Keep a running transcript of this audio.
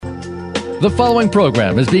The following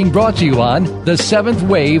program is being brought to you on the Seventh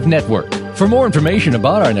Wave Network. For more information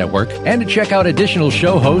about our network and to check out additional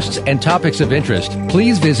show hosts and topics of interest,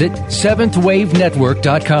 please visit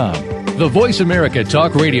seventhwavenetwork.com. The Voice America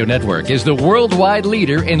Talk Radio Network is the worldwide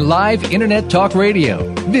leader in live Internet talk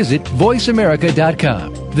radio. Visit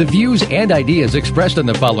voiceamerica.com. The views and ideas expressed on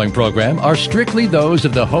the following program are strictly those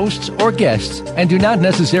of the hosts or guests and do not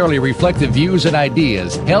necessarily reflect the views and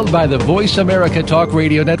ideas held by the Voice America Talk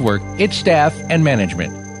Radio Network, its staff, and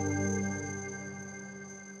management.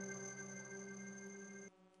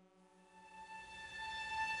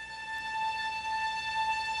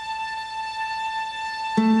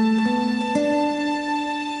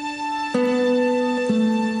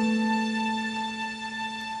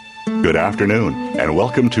 Good afternoon, and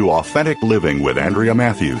welcome to Authentic Living with Andrea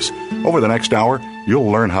Matthews. Over the next hour,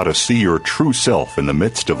 you'll learn how to see your true self in the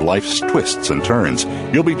midst of life's twists and turns.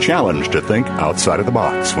 You'll be challenged to think outside of the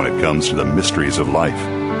box when it comes to the mysteries of life.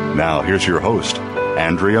 Now, here's your host,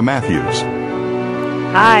 Andrea Matthews.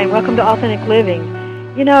 Hi, welcome to Authentic Living.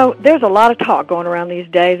 You know, there's a lot of talk going around these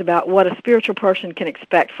days about what a spiritual person can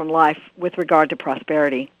expect from life with regard to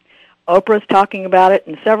prosperity. Oprah's talking about it,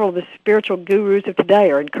 and several of the spiritual gurus of today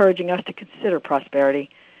are encouraging us to consider prosperity.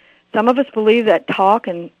 Some of us believe that talk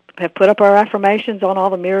and have put up our affirmations on all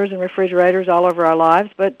the mirrors and refrigerators all over our lives,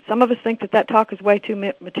 but some of us think that talk is way too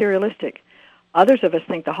materialistic. Others of us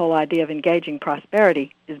think the whole idea of engaging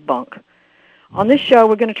prosperity is bunk. On this show,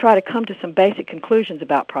 we're going to try to come to some basic conclusions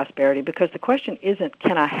about prosperity, because the question isn't,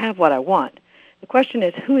 can I have what I want? The question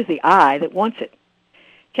is, who is the I that wants it?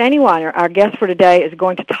 Cheney Weiner, our guest for today, is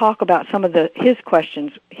going to talk about some of his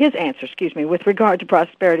answers, with regard to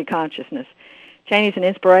prosperity consciousness. Cheney's an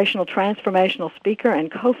inspirational, transformational speaker and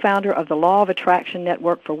co-founder of the Law of Attraction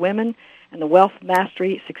Network for Women and the Wealth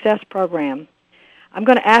Mastery Success Program. I'm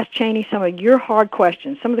going to ask Cheney some of your hard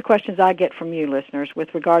questions, some of the questions I get from you, listeners,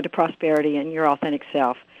 with regard to prosperity and your authentic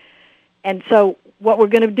self. And so what we're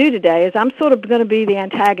going to do today is I'm sort of going to be the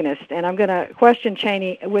antagonist, and I'm going to question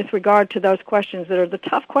Cheney with regard to those questions that are the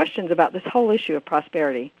tough questions about this whole issue of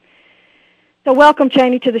prosperity. So welcome,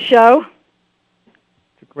 Cheney, to the show.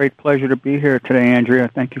 It's a great pleasure to be here today, Andrea.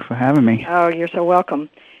 Thank you for having me. Oh, you're so welcome.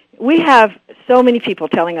 We have so many people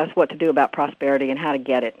telling us what to do about prosperity and how to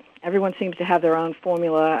get it. Everyone seems to have their own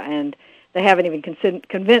formula, and they haven't even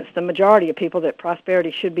convinced the majority of people that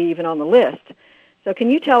prosperity should be even on the list. So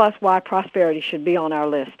can you tell us why prosperity should be on our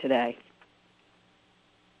list today?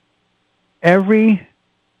 Every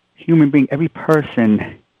human being, every person,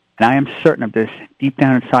 and I am certain of this, deep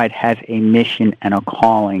down inside has a mission and a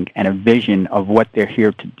calling and a vision of what they're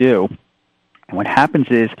here to do. And what happens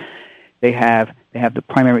is they have the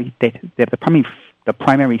primary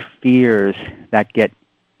fears that get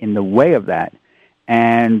in the way of that.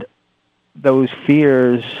 And those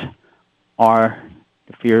fears are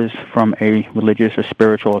the fears from a religious or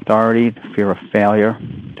spiritual authority, the fear of failure,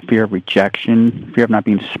 the fear of rejection, fear of not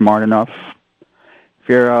being smart enough,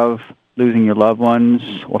 fear of losing your loved ones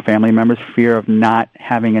or family members, fear of not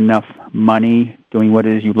having enough money doing what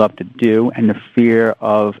it is you love to do, and the fear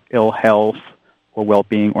of ill health or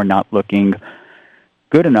well-being or not looking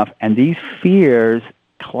good enough. And these fears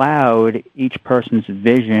cloud each person's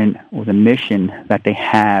vision or the mission that they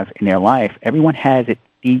have in their life. Everyone has it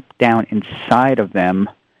deep down inside of them,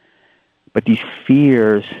 but these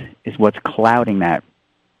fears is what's clouding that.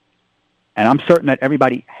 And I'm certain that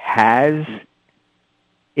everybody has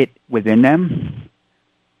it within them,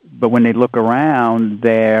 but when they look around,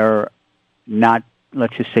 they're not,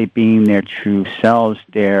 let's just say, being their true selves.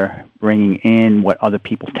 They're bringing in what other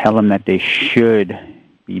people tell them that they should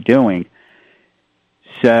be doing.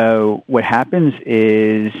 So what happens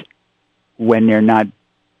is when they're not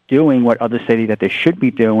doing what others say that they should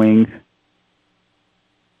be doing,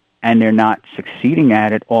 and they're not succeeding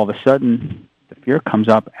at it, all of a sudden the fear comes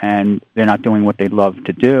up and they're not doing what they love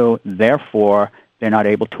to do. Therefore, they're not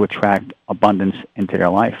able to attract abundance into their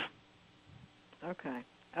life.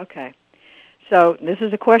 Okay. So this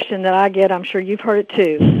is a question that I get. I'm sure you've heard it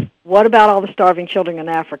too. What about all the starving children in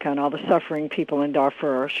Africa and all the suffering people in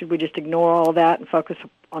Darfur? Should we just ignore all of that and focus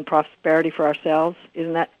on prosperity for ourselves?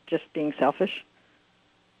 Isn't that just being selfish?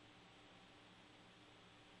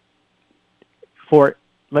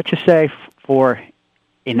 Let's just say,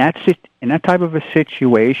 in that type of a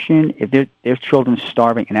situation, if there's children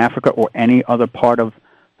starving in Africa or any other part of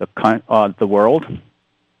the world,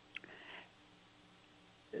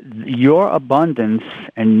 your abundance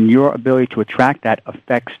and your ability to attract that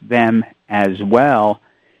affects them as well,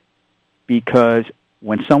 because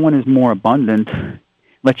when someone is more abundant,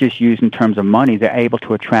 let's just use in terms of money, they're able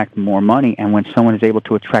to attract more money, and when someone is able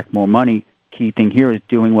to attract more money, key thing here is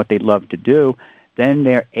doing what they love to do, then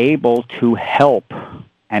they're able to help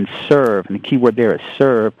and serve. And the key word there is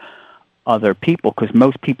serve other people, because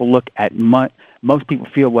most people look at most people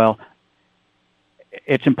feel, well,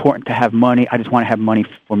 it's important to have money. I just want to have money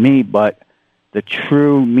for me. But the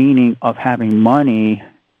true meaning of having money,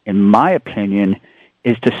 in my opinion,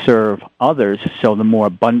 is to serve others. So the more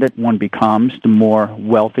abundant one becomes, the more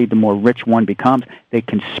wealthy, the more rich one becomes, they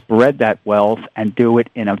can spread that wealth and do it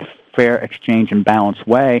in a fair exchange and balanced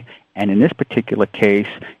way. And in this particular case,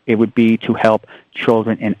 it would be to help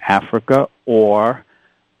children in Africa or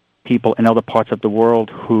people in other parts of the world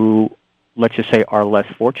who, let's just say, are less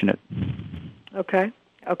fortunate. Okay.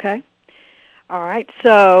 All right.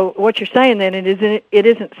 So what you're saying then, it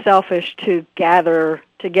isn't selfish to gather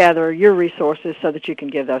together your resources so that you can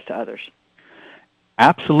give those to others.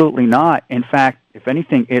 Absolutely not. In fact, if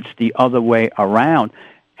anything, it's the other way around.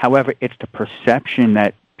 However, it's the perception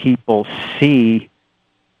that people see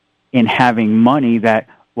in having money that,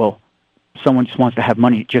 well, someone just wants to have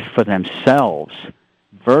money just for themselves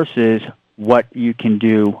versus what you can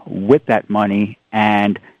do with that money.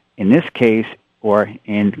 And in this case, or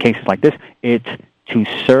in cases like this, it's to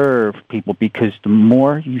serve people, because the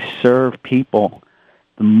more you serve people,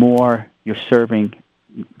 the more you're serving,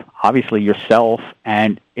 obviously, yourself,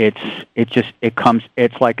 and it's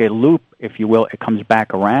like a loop, if you will. It comes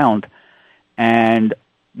back around. And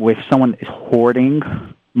if someone is hoarding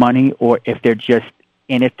money, or if they're just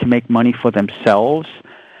in it to make money for themselves,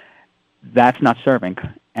 that's not serving.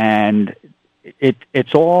 And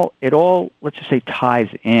it all let's just say ties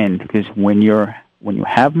in, because when you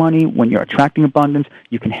have money, when you're attracting abundance,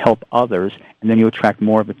 you can help others, and then you attract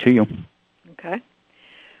more of it to you. Okay.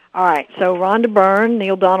 All right. So Rhonda Byrne,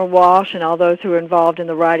 Neil Donald Walsch, and all those who are involved in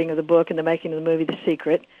the writing of the book and the making of the movie The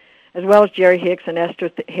Secret, as well as Jerry Hicks and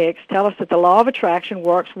Esther Hicks, tell us that the law of attraction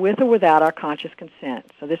works with or without our conscious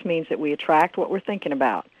consent. So this means that we attract what we're thinking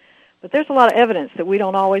about. But there's a lot of evidence that we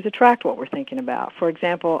don't always attract what we're thinking about. For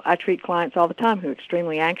example, I treat clients all the time who are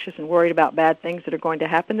extremely anxious and worried about bad things that are going to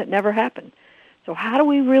happen that never happen. So how do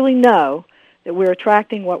we really know that we're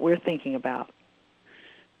attracting what we're thinking about?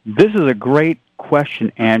 This is a great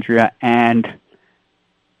question, Andrea, and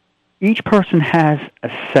each person has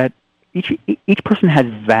each person has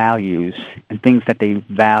values and things that they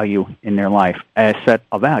value in their life, a set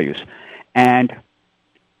of values. And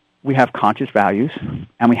we have conscious values,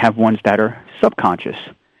 and we have ones that are subconscious.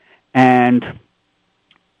 And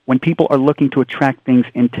when people are looking to attract things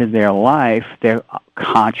into their life,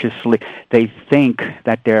 they think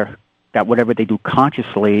that whatever they do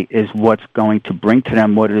consciously is what's going to bring to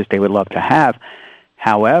them what it is they would love to have.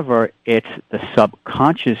 However, it's the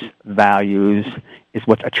subconscious values is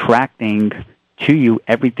what's attracting to you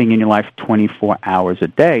everything in your life 24 hours a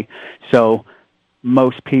day. So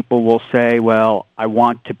most people will say, well, I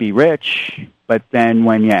want to be rich, but then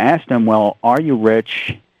when you ask them, well, are you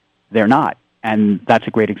rich? They're not. And that's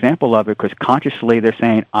a great example of it, because consciously they're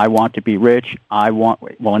saying, I want to be rich.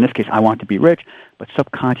 In this case, I want to be rich, but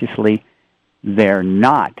subconsciously they're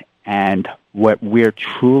not. And what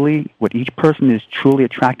each person is truly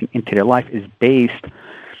attracting into their life is based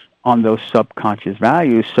on those subconscious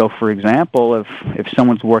values. So, for example, if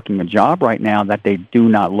someone's working a job right now that they do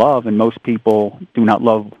not love, and most people do not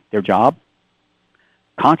love their job,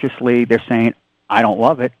 consciously they're saying, I don't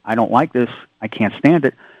love it, I don't like this, I can't stand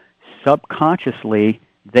it. Subconsciously,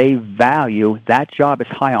 they value, that job is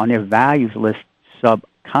high on their values list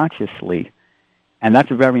subconsciously. And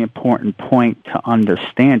that's a very important point to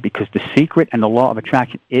understand, because the secret and the law of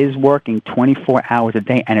attraction is working 24 hours a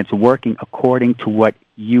day, and it's working according to what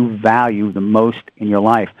you value the most in your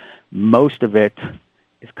life. Most of it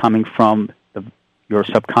is coming from your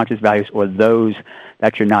subconscious values, or those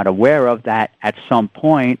that you're not aware of, that at some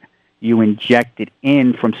point you injected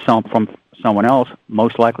in from someone else,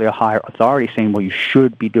 most likely a higher authority, saying, well, you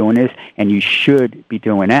should be doing this and you should be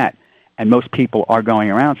doing that. And most people are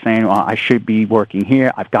going around saying, well, I should be working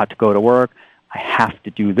here, I've got to go to work, I have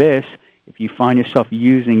to do this. If you find yourself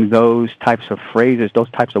using those types of phrases, those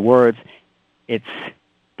types of words, it's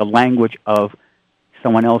the language of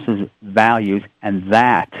someone else's values, and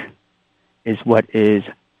that is what is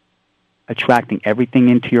attracting everything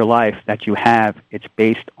into your life that you have. It's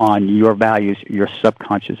based on your values, your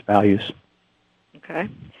subconscious values. Okay.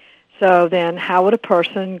 So then how would a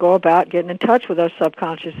person go about getting in touch with those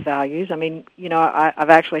subconscious values? I mean, I've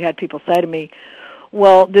actually had people say to me,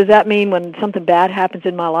 well, does that mean when something bad happens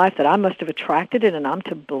in my life that I must have attracted it and I'm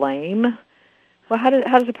to blame? Well, how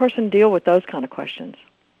does a person deal with those kind of questions?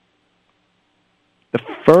 The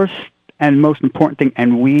first and most important thing,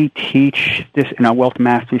 and we teach this in our Wealth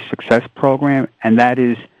Mastery Success program, and that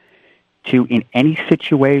is to, in any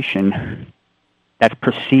situation that's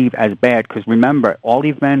perceived as bad, because remember, all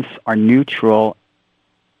events are neutral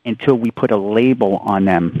until we put a label on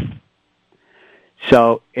them.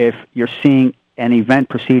 So if you're seeing an event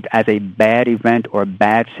perceived as a bad event or a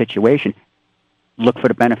bad situation, look for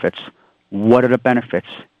the benefits. What are the benefits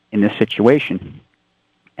in this situation?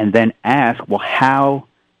 And then ask, well, how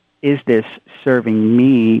is this serving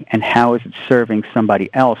me and how is it serving somebody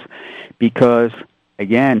else? Because,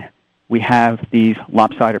 again, we have these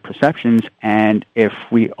lopsided perceptions, and if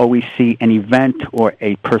we always see an event or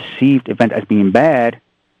a perceived event as being bad,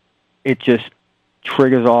 it just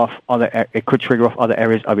triggers off it could trigger off other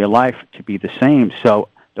areas of your life to be the same. So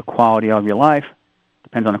the quality of your life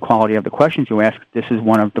depends on the quality of the questions you ask. This is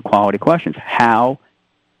one of the quality questions. How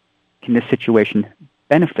can this situation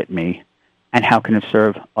benefit me, and how can it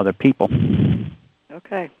serve other people?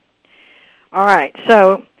 Okay. All right.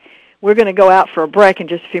 So we're going to go out for a break in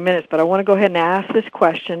just a few minutes, but I want to go ahead and ask this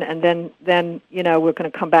question, and then we're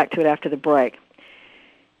going to come back to it after the break.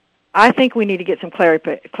 I think we need to get some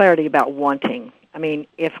clarity about wanting. I mean,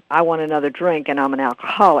 if I want another drink and I'm an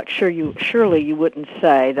alcoholic, surely you wouldn't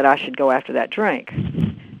say that I should go after that drink.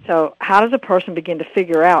 So how does a person begin to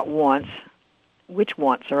figure out which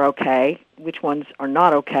wants are okay, which ones are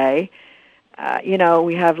not okay?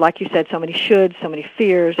 We have, like you said, so many shoulds, so many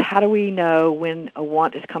fears. How do we know when a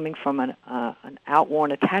want is coming from an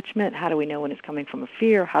outworn attachment? How do we know when it's coming from a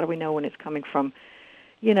fear? How do we know when it's coming from,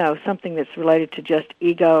 something that's related to just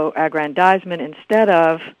ego aggrandizement instead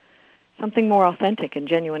of something more authentic and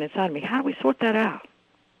genuine inside of me? How do we sort that out?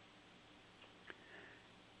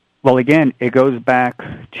 Well, again, it goes back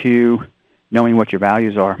to knowing what your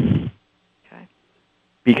values are. Okay.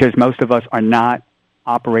 Because most of us are not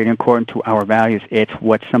operating according to our values. It's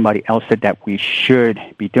what somebody else said that we should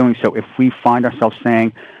be doing. So if we find ourselves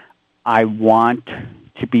saying, I want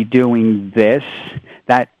to be doing this,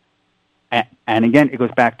 and again, it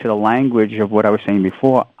goes back to the language of what I was saying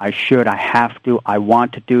before. I should, I have to, I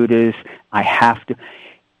want to do this, I have to.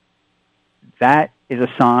 That is a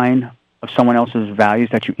sign of someone else's values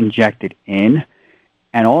that you injected in.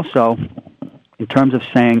 And also, in terms of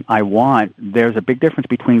saying I want, there's a big difference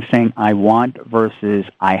between saying I want versus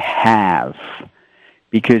I have.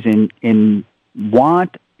 Because in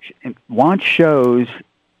want shows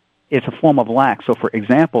it's a form of lack. So, for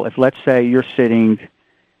example, if let's say you're sitting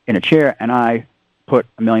in a chair and I put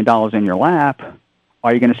 $1 million in your lap,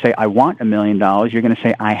 are you going to say, I want $1 million? You're going to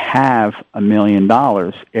say, I have $1 million.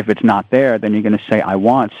 If it's not there, then you're going to say, I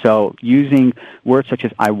want. So using words such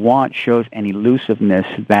as I want shows an elusiveness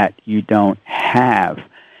that you don't have.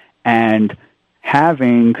 And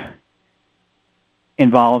having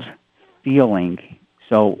involves feeling.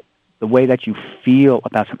 So the way that you feel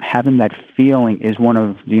about something, having that feeling is one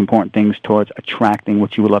of the important things towards attracting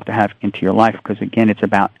what you would love to have into your life. Because, again, it's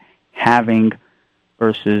about having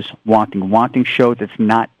versus wanting. Wanting shows it's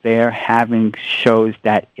not there. Having shows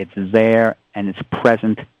that it's there and it's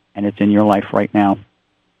present and it's in your life right now.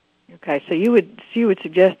 Okay, so you would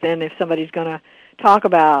suggest then if somebody's going to talk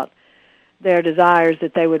about their desires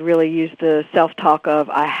that they would really use the self-talk of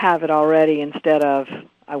I have it already instead of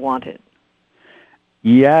I want it.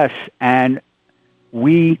 Yes, and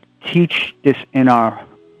we teach this in our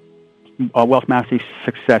Wealth Mastery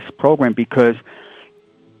Success program because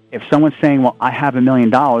if someone's saying, well, I have $1 million,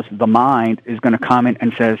 the mind is going to comment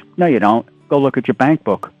and says, no, you don't. Go look at your bank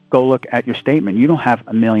book. Go look at your statement. You don't have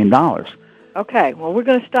 $1 million. Okay, well, we're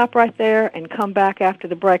going to stop right there and come back after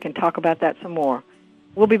the break and talk about that some more.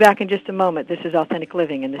 We'll be back in just a moment. This is Authentic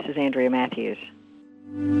Living, and this is Andrea Matthews.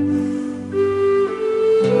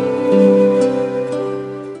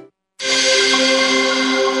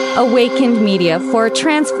 Awakened Media for a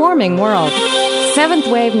transforming world. Seventh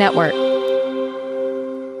Wave Network.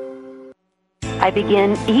 I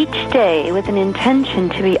begin each day with an intention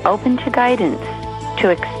to be open to guidance, to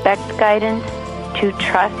expect guidance, to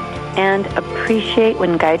trust and appreciate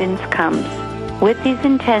when guidance comes. With these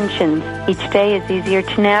intentions, each day is easier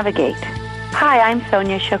to navigate. Hi, I'm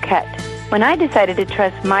Sonia Choquette. When I decided to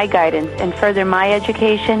trust my guidance and further my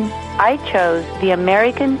education, I chose the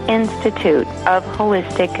American Institute of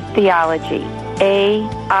Holistic Theology, AIHT,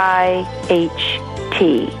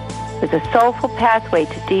 with a soulful pathway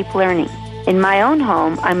to deep learning. In my own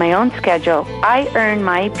home, on my own schedule, I earned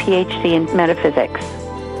my PhD in metaphysics.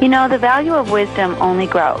 You know, the value of wisdom only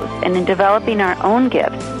grows, and in developing our own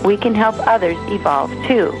gifts, we can help others evolve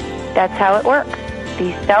too. That's how it works.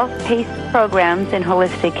 These self-paced programs in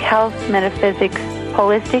holistic health, metaphysics,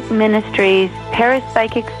 holistic ministries,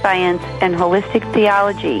 parapsychic science, and holistic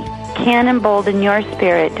theology can embolden your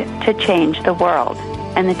spirit to change the world.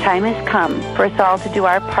 And the time has come for us all to do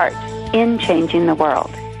our part in changing the world.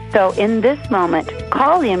 So in this moment,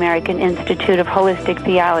 call the American Institute of Holistic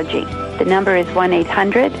Theology. The number is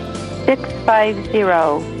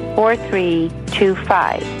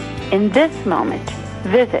 1-800-650-4325. In this moment,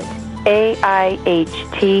 visit aiht.edu.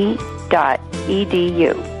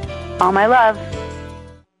 All my love.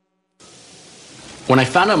 When I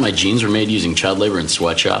found out my jeans were made using child labor in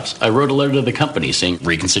sweatshops, I wrote a letter to the company saying,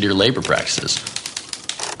 reconsider your labor practices.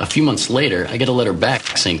 A few months later, I get a letter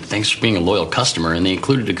back saying, thanks for being a loyal customer, and they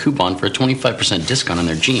included a coupon for a 25% discount on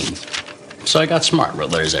their jeans. So I got smart, wrote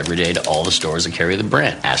letters every day to all the stores that carry the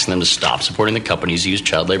brand, asking them to stop supporting the companies who use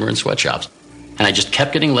child labor in sweatshops. And I just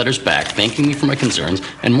kept getting letters back, thanking me for my concerns,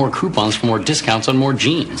 and more coupons for more discounts on more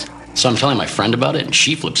jeans. So I'm telling my friend about it, and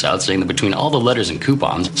she flips out, saying that between all the letters and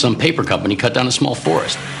coupons, some paper company cut down a small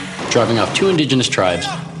forest, driving off 2 indigenous tribes,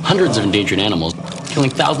 hundreds of endangered animals, killing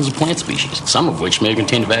thousands of plant species, some of which may have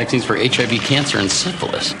contained vaccines for HIV, cancer, and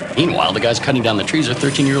syphilis. Meanwhile, the guys cutting down the trees are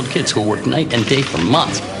 13-year-old kids who work night and day for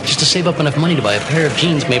months just to save up enough money to buy a pair of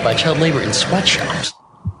jeans made by child labor in sweatshops.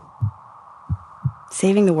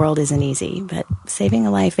 Saving the world isn't easy, but saving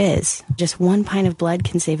a life is. Just 1 pint of blood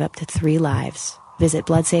can save up to 3 lives. Visit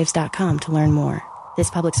bloodsaves.com to learn more.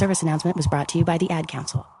 This public service announcement was brought to you by the Ad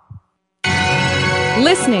Council.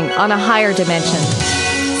 Listening on a higher dimension.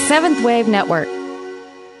 Seventh Wave Network.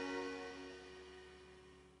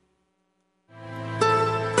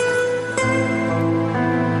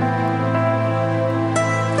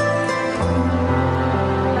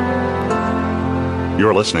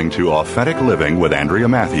 You're listening to Authentic Living with Andrea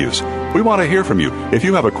Matthews. We want to hear from you. If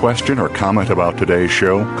you have a question or comment about today's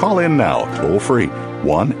show, call in now, toll free,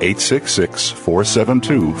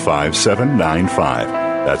 1-866-472-5795.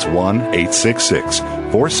 That's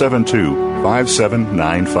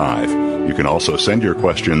 1-866-472-5795. You can also send your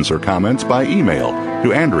questions or comments by email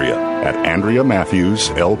to Andrea at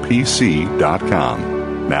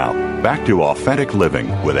AndreaMatthewsLPC.com. Now, back to Authentic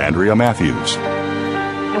Living with Andrea Matthews.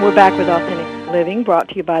 And we're back with Authentic Living, brought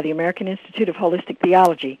to you by the American Institute of Holistic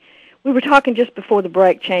Theology. We were talking just before the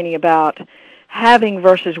break, Cheney, about having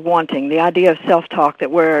versus wanting, the idea of self-talk, that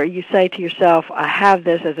where you say to yourself, I have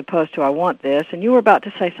this as opposed to I want this, and you were about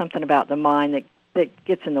to say something about the mind that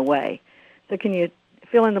gets in the way. So can you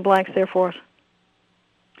fill in the blanks there for us?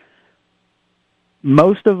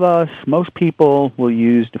 Most people will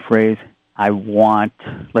use the phrase, I want,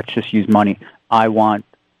 let's just use money, I want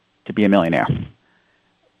to be a millionaire,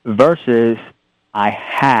 versus I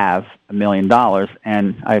have $1 million.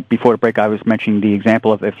 And before the break, I was mentioning the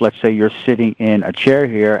example of if, let's say, you're sitting in a chair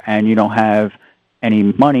here and you don't have any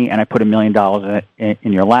money, and I put $1 million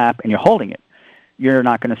in your lap and you're holding it. You're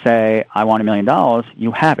not going to say, I want $1 million.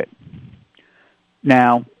 You have it.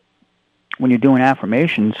 Now, when you're doing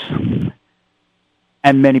affirmations,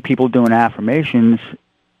 and many people doing affirmations,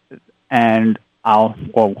 and I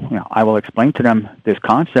will explain to them this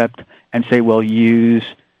concept and say, well, use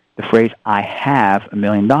the phrase, I have $1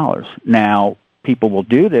 million. Now, people will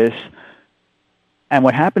do this, and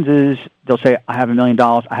what happens is they'll say, I have $1 million,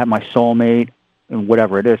 I have my soulmate, and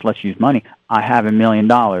whatever it is, let's use money, I have $1 million.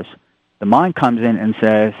 The mind comes in and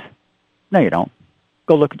says, no, you don't.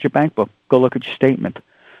 Go look at your bank book. Go look at your statement.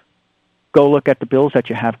 Go look at the bills that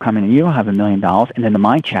you have coming in. You don't have $1 million. And then the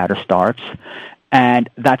mind chatter starts, and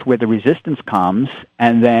that's where the resistance comes,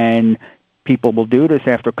 and then people will do this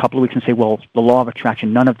after a couple of weeks and say, well, the law of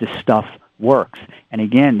attraction, none of this stuff works. And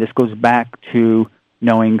again, this goes back to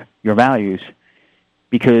knowing your values.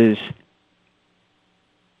 Because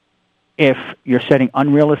if you're setting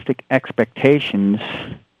unrealistic expectations,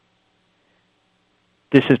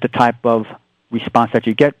 this is the type of response that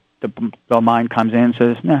you get. The mind comes in and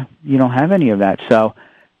says, no, you don't have any of that. So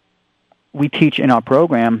we teach in our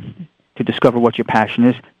program to discover what your passion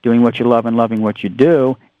is, doing what you love and loving what you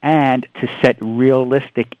do, and to set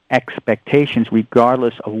realistic expectations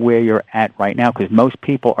regardless of where you're at right now, because most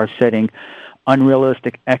people are setting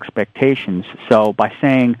unrealistic expectations. So by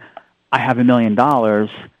saying, I have $1 million,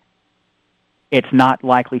 it's not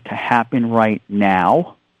likely to happen right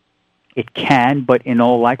now. It can, but in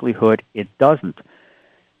all likelihood, it doesn't.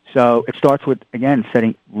 So it starts with, again,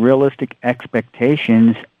 setting realistic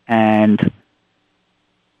expectations and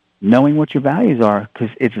knowing what your values are,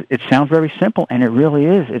 because it sounds very simple, and it really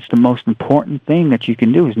is. It's the most important thing that you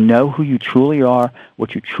can do, is know who you truly are,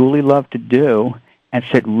 what you truly love to do, and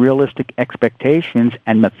set realistic expectations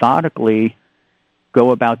and methodically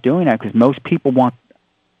go about doing that, because most people want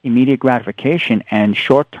immediate gratification, and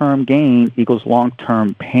short-term gain equals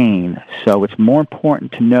long-term pain. So it's more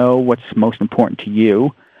important to know what's most important to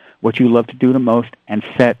you, what you love to do the most, and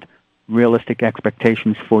set realistic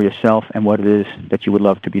expectations for yourself and what it is that you would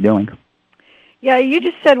love to be doing. Yeah, you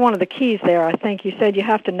just said one of the keys there. I think you said you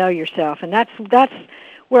have to know yourself, and that's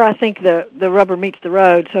where I think the rubber meets the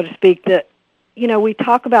road, so to speak. That we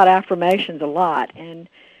talk about affirmations a lot,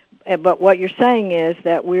 but what you're saying is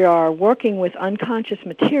that we are working with unconscious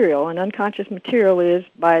material, and unconscious material is,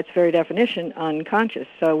 by its very definition, unconscious.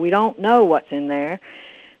 So we don't know what's in there.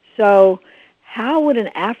 So how would an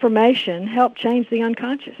affirmation help change the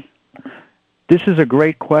unconscious? This is a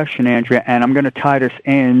great question, Andrea, and I'm going to tie this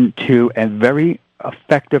into a very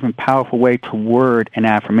effective and powerful way to word an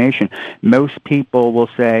affirmation. Most people will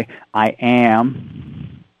say, I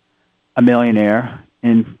am a millionaire,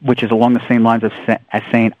 which is along the same lines as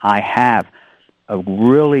saying, I have. A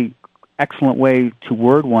really excellent way to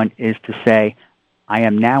word one is to say, I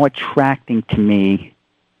am now attracting to me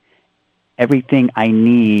everything I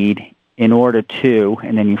need in order to,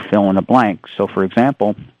 and then you fill in a blank. So, for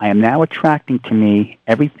example, I am now attracting to me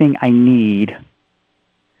everything I need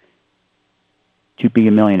to be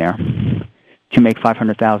a millionaire, to make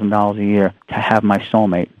 $500,000 a year, to have my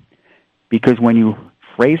soulmate. Because when you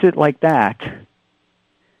phrase it like that,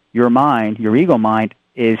 your mind, your ego mind,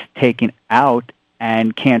 is taken out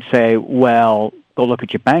and can't say, well, go look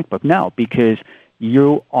at your bank book. No, because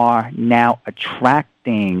you are now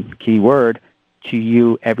attracting, keyword, to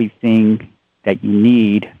you everything that you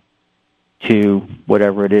need to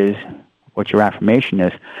whatever it is, what your affirmation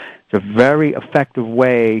is. It's a very effective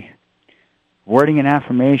way, wording an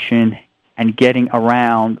affirmation and getting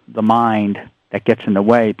around the mind that gets in the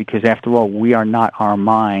way, because after all, we are not our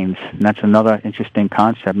minds. And that's another interesting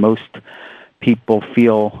concept. Most people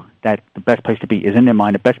feel that the best place to be is in their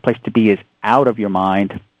mind. The best place to be is out of your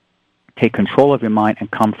mind. Take control of your mind and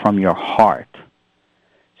come from your heart.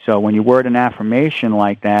 So when you word an affirmation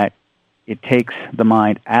like that, it takes the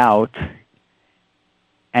mind out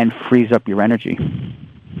and frees up your energy.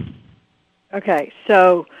 Okay,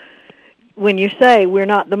 so when you say we're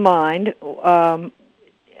not the mind,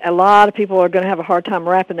 a lot of people are going to have a hard time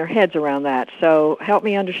wrapping their heads around that. So help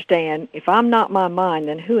me understand, if I'm not my mind,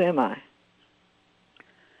 then who am I?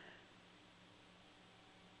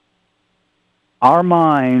 Our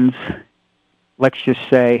minds, let's just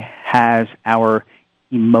say, has our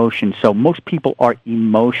emotions. So most people are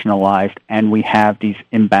emotionalized, and we have these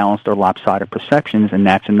imbalanced or lopsided perceptions, and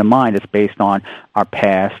that's in the mind. It's based on our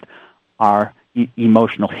past, our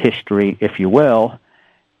emotional history, if you will,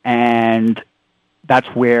 and that's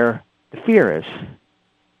where the fear is,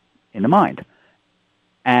 in the mind.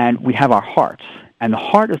 And we have our hearts, and the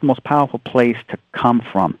heart is the most powerful place to come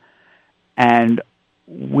from. And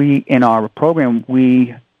we, in our program,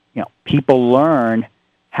 people learn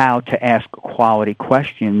how to ask quality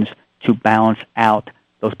questions to balance out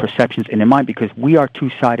those perceptions in their mind, because we are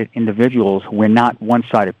two-sided individuals. We're not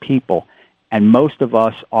one-sided people. And most of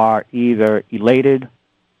us are either elated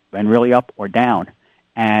and really up or down.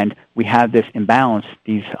 And we have this imbalance,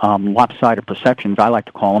 these lopsided perceptions, I like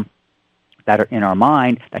to call them, that are in our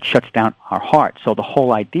mind that shuts down our heart. So the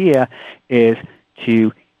whole idea is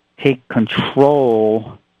to take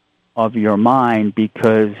control of your mind,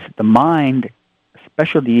 because the mind,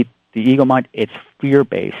 especially the ego mind, it's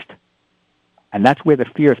fear-based. And that's where the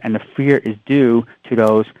fear is, and the fear is due to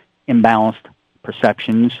those imbalanced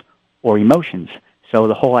perceptions or emotions. So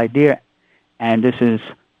the whole idea, and this is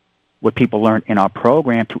what people learn in our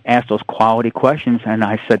program, to ask those quality questions, and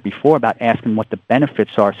I said before about asking what the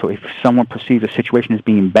benefits are. So if someone perceives a situation as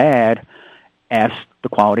being bad, ask the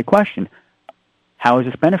quality question. How is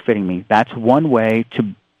this benefiting me? That's one way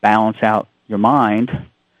to balance out your mind.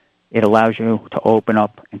 It allows you to open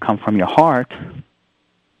up and come from your heart.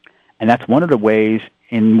 And that's one of the ways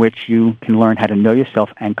in which you can learn how to know yourself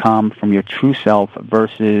and come from your true self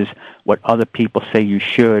versus what other people say you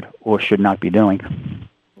should or should not be doing.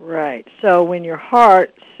 Right. So when your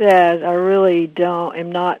heart says, I really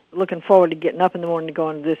am not looking forward to getting up in the morning to go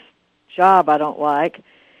into this job I don't like,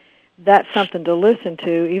 that's something to listen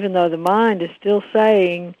to, even though the mind is still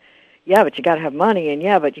saying, yeah, but you got to have money, and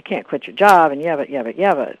yeah, but you can't quit your job, and yeah,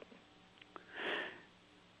 but.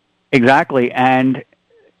 Exactly. And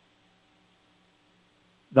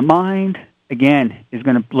the mind, again, is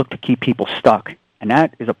going to look to keep people stuck. And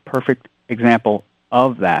that is a perfect example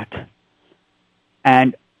of that.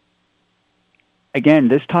 And again,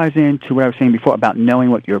 this ties into what I was saying before about knowing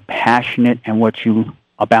what you're passionate and what you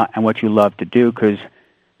love to do, because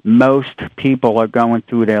most people are going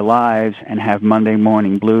through their lives and have Monday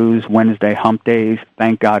morning blues, Wednesday hump days,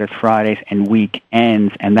 thank God it's Fridays, and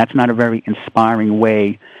weekends, and that's not a very inspiring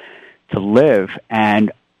way to live.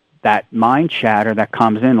 And that mind chatter that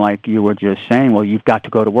comes in, like you were just saying, well, you've got to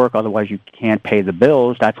go to work, otherwise you can't pay the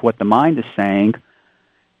bills. That's what the mind is saying.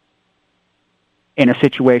 in a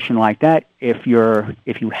situation like that, if you're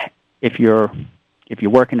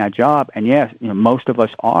working that job, and yes, most of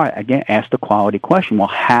us are, again, ask the quality question. Well,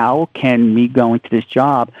 how can me going to this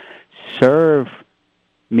job serve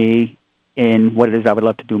me in what it is I would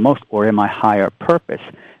love to do most, or in my higher purpose?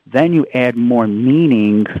 Then you add more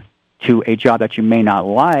meaning to a job that you may not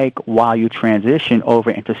like while you transition over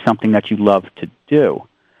into something that you love to do.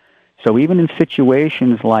 So even in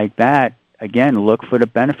situations like that, again, look for the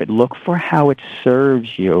benefit. Look for how it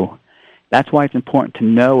serves you. That's why it's important to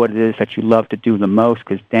know what it is that you love to do the most,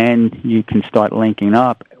 because then you can start linking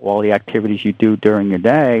up all the activities you do during your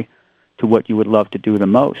day to what you would love to do the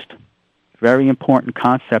most. Very important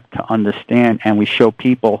concept to understand, and we show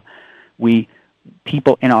people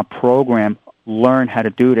in our program learn how to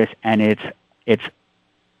do this, and it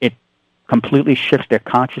completely shifts their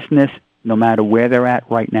consciousness no matter where they're at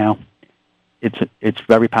right now. It's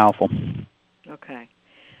very powerful. Okay.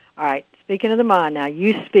 All right. Speaking of the mind now,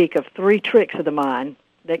 you speak of 3 tricks of the mind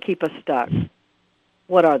that keep us stuck.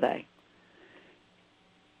 What are they?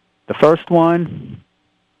 The first one,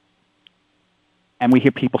 and we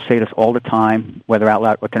hear people say this all the time, whether out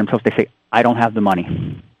loud or to themselves, they say, I don't have the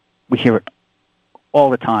money. We hear it all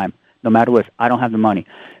the time, no matter what, I don't have the money.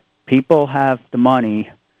 People have the money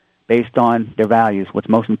based on their values. What's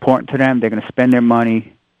most important to them, they're going to spend their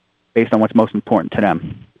money based on what's most important to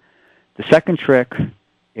them. The second trick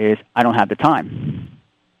is, I don't have the time.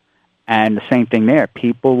 And the same thing there.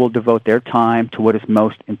 People will devote their time to what is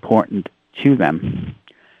most important to them.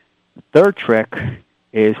 The third trick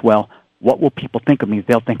is, well, what will people think of me?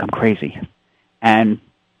 They'll think I'm crazy. And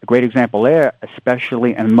a great example there,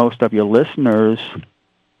 especially in most of your listeners,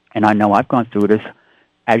 and I know I've gone through this,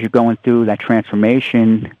 as you're going through that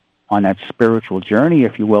transformation on that spiritual journey,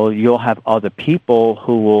 if you will, you'll have other people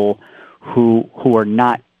who are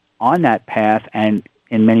not on that path and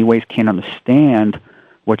in many ways can't understand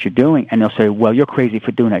what you're doing, and they'll say, well, you're crazy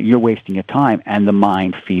for doing that. You're wasting your time, and the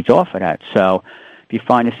mind feeds off of that. So if you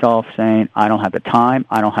find yourself saying, I don't have the time,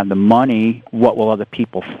 I don't have the money, what will other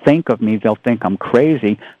people think of me? They'll think I'm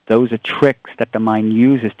crazy. Those are tricks that the mind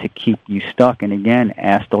uses to keep you stuck. And again,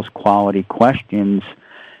 ask those quality questions,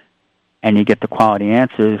 and you get the quality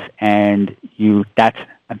answers, and that's,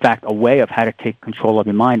 in fact, a way of how to take control of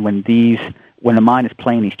your mind. When the mind is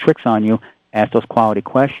playing these tricks on you, ask those quality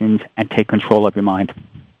questions and take control of your mind.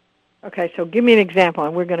 Okay, so give me an example,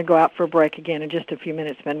 and we're going to go out for a break again in just a few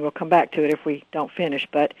minutes, then we'll come back to it if we don't finish.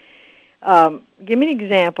 But give me an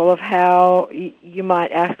example of how you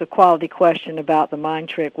might ask a quality question about the mind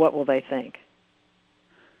trick. What will they think?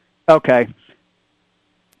 Okay.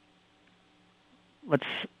 Let's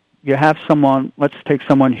take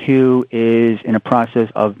someone who is in a process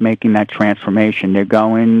of making that transformation. They're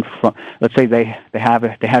going from, let's say they had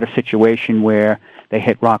a situation where they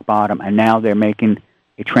hit rock bottom, and now they're making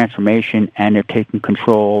a transformation and they're taking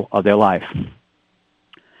control of their life.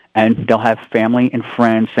 And they'll have family and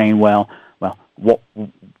friends saying, well,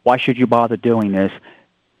 why should you bother doing this?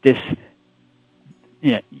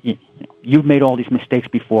 You've made all these mistakes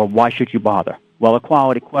before. Why should you bother? Well, a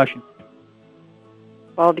quality question.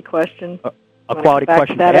 Quality question. A quality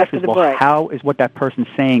question to ask is, well, how is what that person's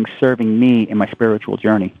saying serving me in my spiritual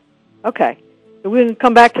journey? Okay. So we're going to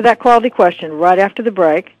come back to that quality question right after the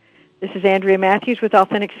break. This is Andrea Matthews with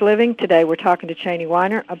Authentics Living. Today we're talking to Cheney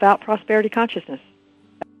Weiner about prosperity consciousness.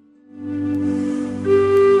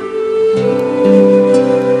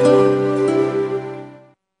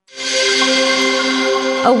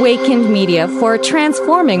 Awakened Media for a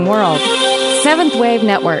transforming world. Seventh Wave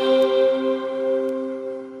Network.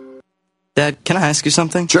 Dad, can I ask you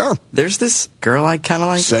something? Sure. There's this girl I kind of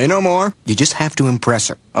like. Say no more. You just have to impress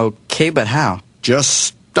her. Okay, but how?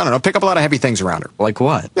 Just, I don't know, pick up a lot of heavy things around her. Like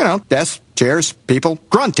what? You know, desks, chairs, people.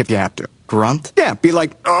 Grunt if you have to. Grunt? Yeah, be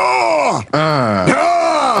like, oh!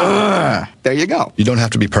 There you go. You don't have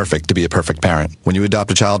to be perfect to be a perfect parent. When you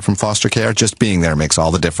adopt a child from foster care, just being there makes all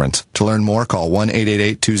the difference. To learn more, call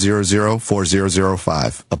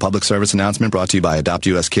 1-888-200-4005. A public service announcement brought to you by Adopt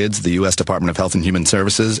U.S. Kids, the U.S. Department of Health and Human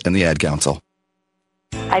Services, and the Ad Council.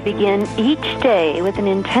 I begin each day with an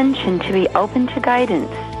intention to be open to guidance,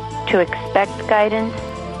 to expect guidance,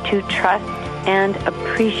 to trust and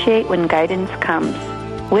appreciate when guidance comes.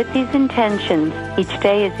 With these intentions, each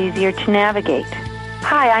day is easier to navigate.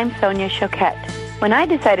 Hi, I'm Sonia Choquette. When I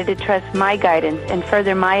decided to trust my guidance and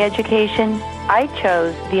further my education, I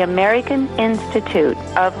chose the American Institute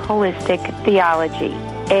of Holistic Theology,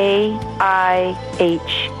 AIHT,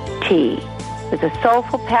 with a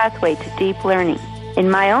soulful pathway to deep learning. In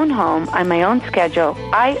my own home, on my own schedule,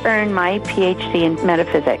 I earned my PhD in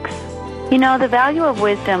metaphysics. You know, the value of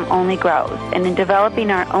wisdom only grows, and in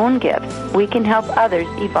developing our own gifts, we can help others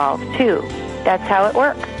evolve too. That's how it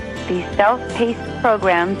works. These self-paced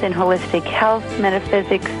programs in holistic health,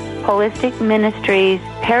 metaphysics, holistic ministries,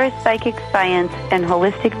 parapsychic science, and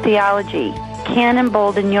holistic theology can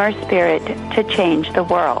embolden your spirit to change the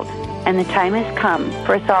world. And the time has come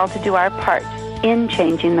for us all to do our part in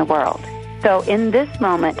changing the world. So in this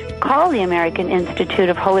moment, call the American Institute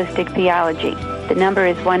of Holistic Theology. The number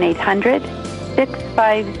is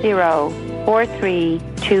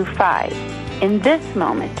 1-800-650-4325. In this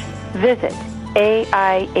moment, visit aiht.edu.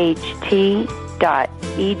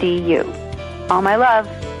 All my love.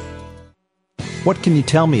 What can you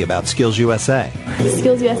tell me about Skills USA?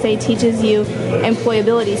 Skills USA teaches you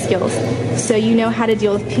employability skills. So you know how to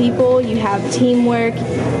deal with people, you have teamwork,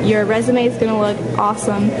 your resume is going to look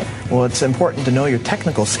awesome. Well, it's important to know your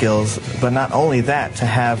technical skills, but not only that, to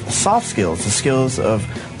have soft skills, the skills of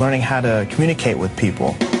learning how to communicate with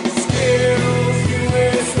people. Skills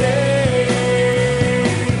USA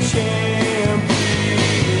champions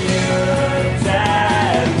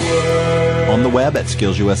at work. On the web at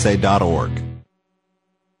skillsusa.org.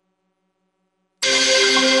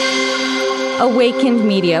 Awakened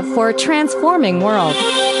Media for a transforming world.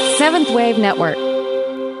 Seventh Wave Network.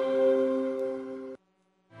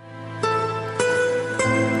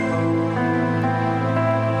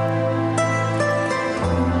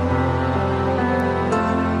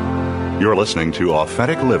 You're listening to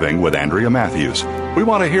Authentic Living with Andrea Matthews. We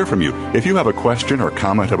want to hear from you. If you have a question or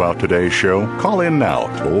comment about today's show, call in now,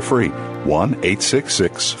 toll free,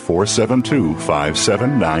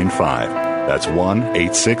 1-866-472-5795. That's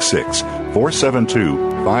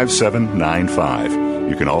 1-866-472-5795.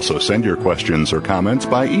 You can also send your questions or comments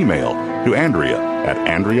by email to Andrea at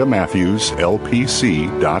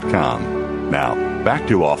AndreaMatthewsLPC.com. Now, back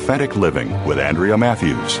to Authentic Living with Andrea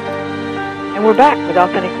Matthews. And we're back with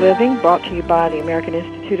Authentic Living, brought to you by the American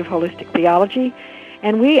Institute of Holistic Theology.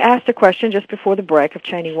 And we asked a question just before the break of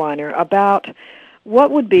Cheney Weiner about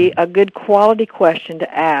what would be a good quality question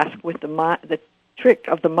to ask with the trick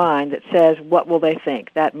of the mind that says, what will they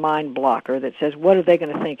think? That mind blocker that says, what are they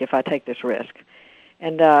going to think if I take this risk?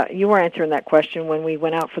 And you were answering that question when we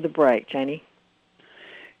went out for the break, Cheney.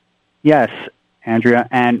 Yes, Andrea.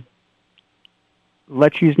 And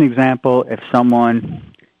let's use an example. If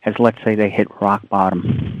someone has, let's say, they hit rock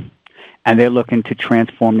bottom and they're looking to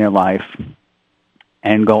transform their life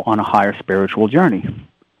and go on a higher spiritual journey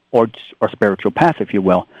or spiritual path, if you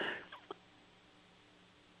will.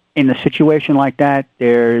 In a situation like that,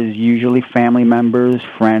 there's usually family members,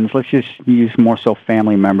 friends. Let's just use more so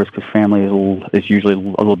family members because family is usually a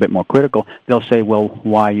little bit more critical. They'll say, well,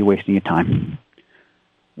 why are you wasting your time?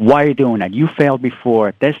 Why are you doing that? You failed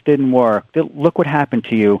before. This didn't work. Look what happened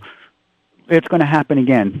to you. It's going to happen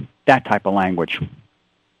again. That type of language.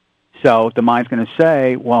 So the mind's going to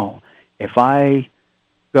say, well, if I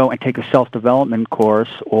go and take a self-development course,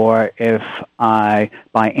 or if I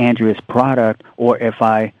buy Andrea's product, or if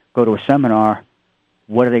I go to a seminar,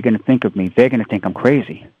 what are they going to think of me? They're going to think I'm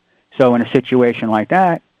crazy. So in a situation like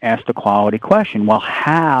that, ask the quality question. Well,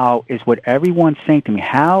 how is what everyone's saying to me,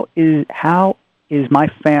 how is my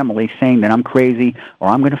family saying that I'm crazy, or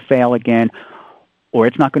I'm going to fail again, or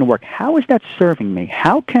it's not going to work? How is that serving me?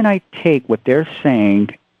 How can I take what they're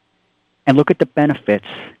saying and look at the benefits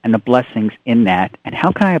and the blessings in that, and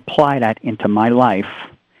how can I apply that into my life,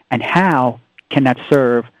 and how can that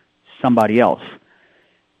serve somebody else?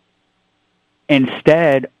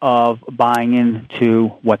 Instead of buying into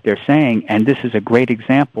what they're saying, and this is a great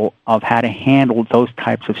example of how to handle those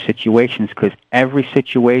types of situations, because every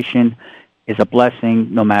situation is a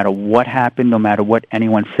blessing no matter what happened, no matter what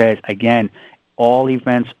anyone says. Again, all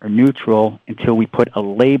events are neutral until we put a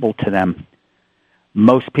label to them.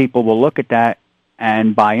 Most people will look at that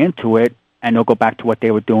and buy into it, and they'll go back to what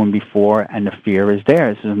they were doing before, and the fear is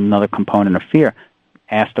there. This is another component of fear.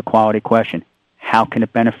 Ask the quality question. How can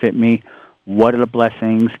it benefit me? What are the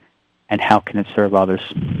blessings? And how can it serve others?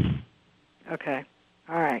 Okay.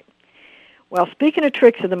 All right. Well, speaking of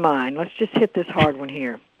tricks of the mind, let's just hit this hard one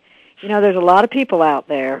here. You know, there's a lot of people out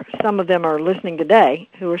there, some of them are listening today,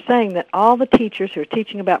 who are saying that all the teachers who are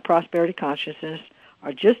teaching about prosperity consciousness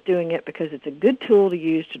are just doing it because it's a good tool to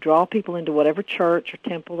use to draw people into whatever church or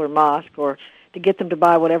temple or mosque, or to get them to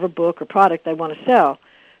buy whatever book or product they want to sell.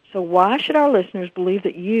 So why should our listeners believe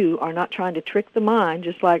that you are not trying to trick the mind,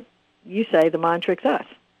 just like you say the mind tricks us?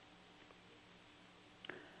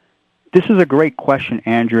 This is a great question,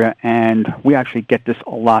 Andrea, and we actually get this a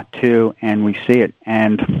lot too, and we see it.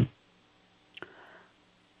 And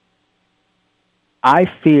I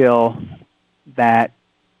feel that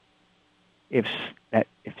if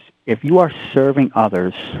if you are serving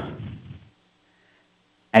others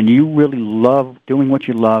and you really love doing what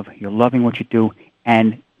you love, you're loving what you do,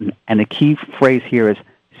 and the key phrase here is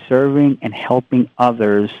serving and helping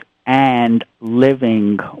others and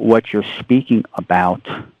living what you're speaking about,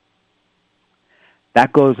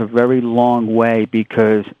 that goes a very long way,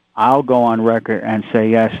 because I'll go on record and say,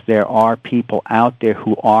 yes, there are people out there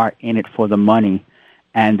who are in it for the money,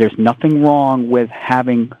 and there's nothing wrong with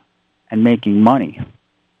having and making money.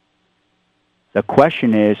 The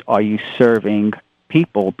question is, are you serving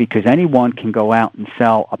people? Because anyone can go out and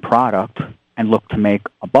sell a product and look to make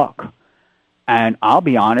a buck. And I'll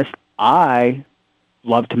be honest, I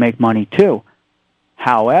love to make money too.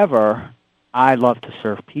 However, I love to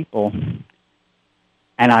serve people,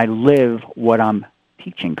 and I live what I'm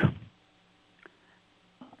teaching.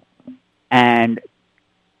 And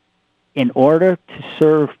in order to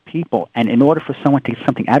serve people, and in order for someone to get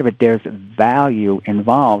something out of it, there's value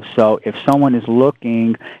involved. So if someone is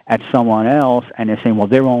looking at someone else and they're saying, well,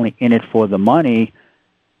 they're only in it for the money,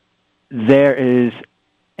 there's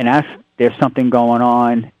something going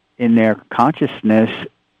on in their consciousness.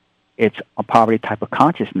 It's a poverty type of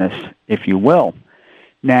consciousness, if you will.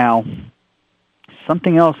 Now,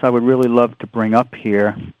 something else I would really love to bring up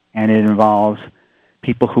here, and it involves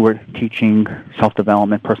people who are teaching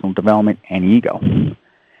self-development, personal development, and ego.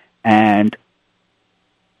 And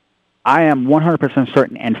I am 100%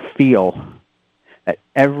 certain and feel that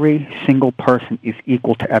every single person is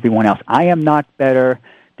equal to everyone else. I am not better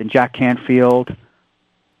than Jack Canfield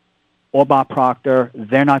or Bob Proctor.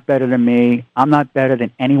 They're not better than me. I'm not better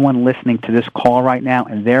than anyone listening to this call right now,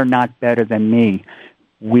 and they're not better than me.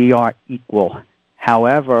 We are equal.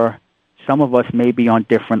 However, some of us may be on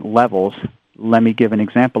different levels. Let me give an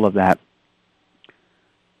example of that.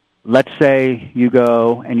 Let's say you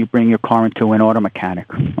go and you bring your car into an auto mechanic,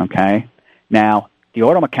 okay? Now, the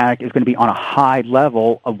auto mechanic is going to be on a high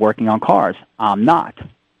level of working on cars. I'm not.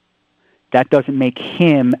 That doesn't make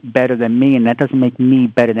him better than me, and that doesn't make me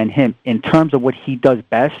better than him. In terms of what he does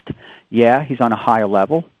best, yeah, he's on a higher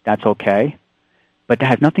level. That's okay. But that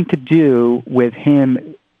has nothing to do with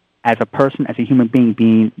him as a person, as a human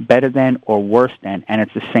being better than or worse than, and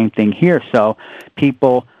it's the same thing here. So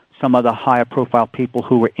people, some of the higher profile people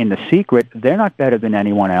who are in the secret, they're not better than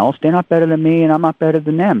anyone else. They're not better than me, and I'm not better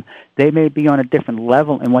than them. They may be on a different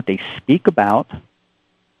level in what they speak about,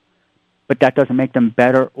 but that doesn't make them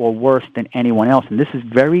better or worse than anyone else. And this is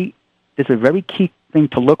a very key thing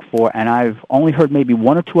to look for, and I've only heard maybe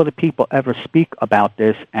one or two other people ever speak about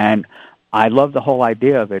this, and I love the whole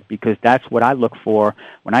idea of it, because that's what I look for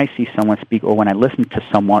when I see someone speak or when I listen to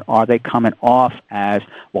someone. Are they coming off as,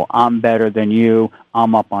 well, I'm better than you,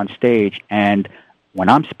 I'm up on stage, and when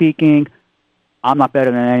I'm speaking, I'm not better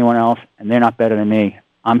than anyone else, and they're not better than me.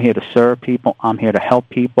 I'm here to serve people, I'm here to help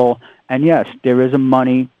people, and yes, there is a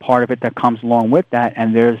money part of it that comes along with that,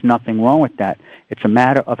 and there's nothing wrong with that. It's a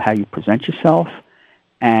matter of how you present yourself,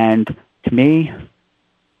 and to me,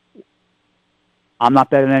 I'm not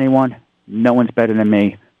better than anyone. No one's better than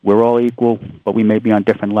me. We're all equal, but we may be on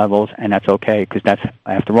different levels, and that's okay, because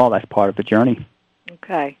after all, that's part of the journey.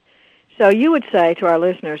 Okay. So you would say to our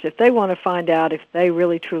listeners, if they want to find out if they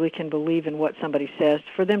really truly can believe in what somebody says,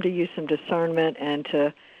 for them to use some discernment and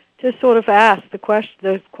to sort of ask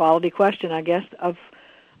the quality question, I guess,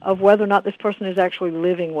 of whether or not this person is actually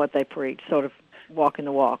living what they preach, sort of walking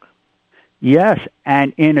the walk. Yes,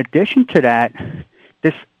 and in addition to that,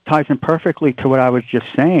 this ties in perfectly to what I was just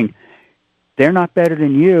saying. They're not better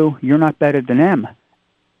than you. You're not better than them.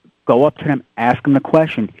 Go up to them, ask them the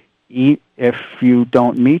question. If you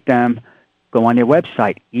don't meet them, go on their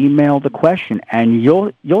website, email the question, and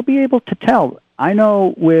you'll be able to tell. I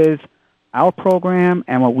know with our program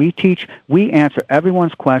and what we teach, we answer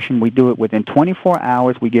everyone's question. We do it within 24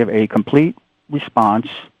 hours. We give a complete response.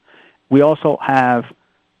 We also have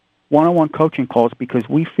one-on-one coaching calls, because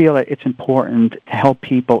we feel that it's important to help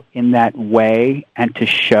people in that way and to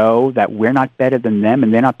show that we're not better than them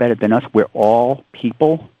and they're not better than us. We're all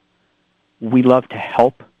people. We love to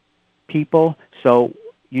help people. So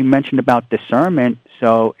you mentioned about discernment.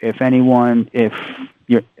 So if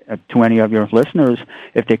you're to any of your listeners,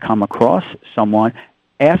 if they come across someone,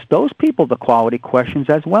 ask those people the quality questions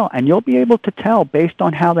as well, and you'll be able to tell based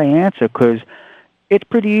on how they answer, because it's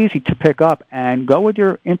pretty easy to pick up, and go with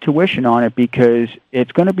your intuition on it, because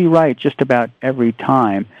it's going to be right just about every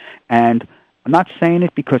time. And I'm not saying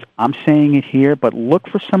it because I'm saying it here, but look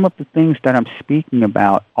for some of the things that I'm speaking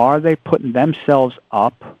about. Are they putting themselves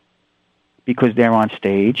up because they're on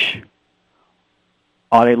stage?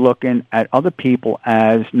 Are they looking at other people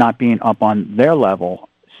as not being up on their level?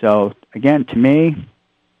 So, again, to me,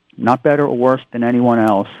 not better or worse than anyone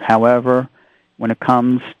else. However, when it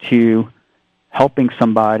comes to helping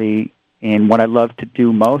somebody in what I love to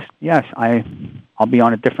do most, yes, I'll be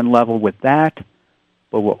on a different level with that,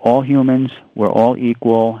 but we're all humans, we're all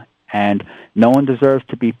equal, and no one deserves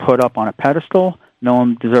to be put up on a pedestal, no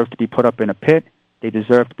one deserves to be put up in a pit, they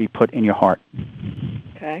deserve to be put in your heart.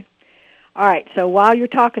 Okay. All right, so while you're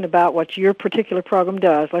talking about what your particular program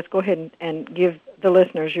does, let's go ahead and give the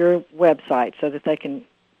listeners your website so that they can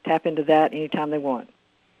tap into that anytime they want.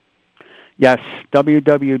 Yes,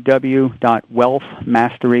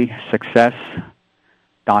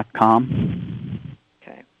 www.wealthmasterysuccess.com.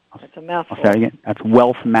 Okay, that's a mouthful. I'll say it again. That's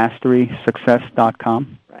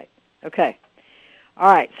wealthmasterysuccess.com. Right. Okay.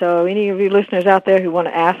 All right, so any of you listeners out there who want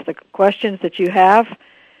to ask the questions that you have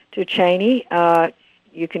to Cheney,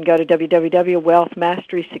 you can go to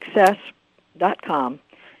www.wealthmasterysuccess.com.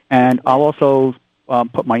 And I'll also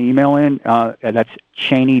put my email in. That's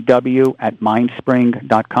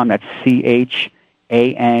CheneyW@mindspring.com. That's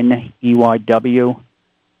CHANEYW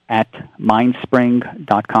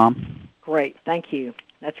 @mindspring.com. Great. Thank you.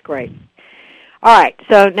 That's great. All right.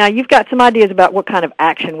 So now you've got some ideas about what kind of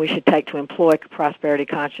action we should take to employ prosperity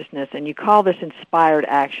consciousness, and you call this inspired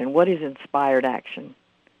action. What is inspired action?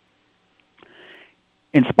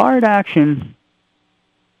 Inspired action,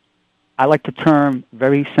 I like to term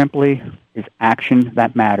very simply, is action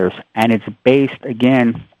that matters. And it's based,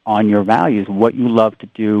 again, on your values, what you love to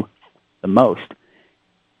do the most.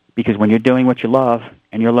 Because when you're doing what you love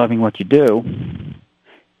and you're loving what you do,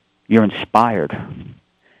 you're inspired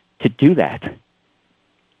to do that.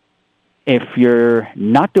 If you're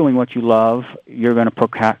not doing what you love, you're going to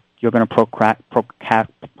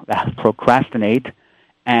procrastinate,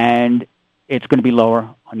 and it's going to be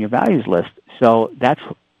lower on your values list. So that's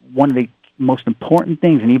one of the most important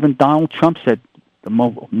things. And even Donald Trump said the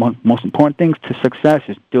most important things to success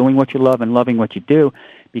is doing what you love and loving what you do,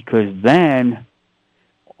 because then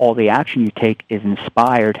all the action you take is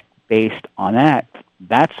inspired based on that.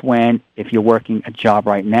 That's when, if you're working a job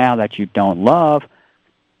right now that you don't love,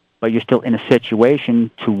 but you're still in a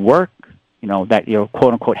situation to work, that you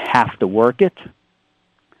quote-unquote have to work it,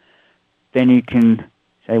 then you can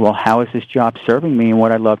say, well, how is this job serving me and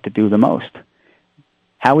what I love to do the most?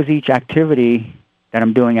 How is each activity that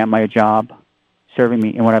I'm doing at my job serving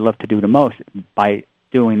me and what I love to do the most? By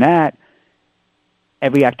doing that,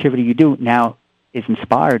 every activity you do now is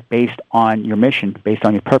inspired based on your mission, based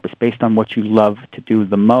on your purpose, based on what you love to do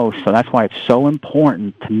the most. So that's why it's so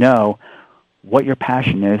important to know what your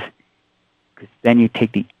passion is, because then you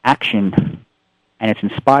take the action, and it's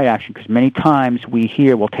inspired action, because many times we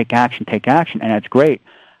hear, well, take action, and that's great.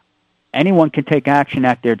 Anyone can take action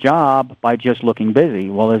at their job by just looking busy.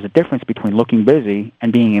 Well, there's a difference between looking busy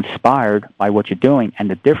and being inspired by what you're doing, and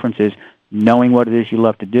the difference is knowing what it is you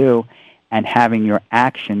love to do and having your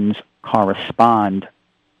actions correspond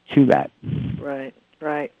to that. Right.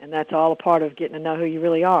 And that's all a part of getting to know who you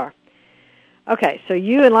really are. Okay, so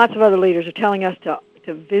you and lots of other leaders are telling us to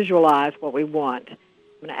visualize what we want. I'm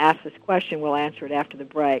going to ask this question. We'll answer it after the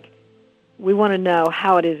break. We want to know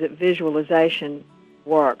how it is that visualization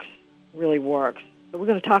really works. So we're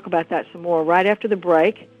going to talk about that some more right after the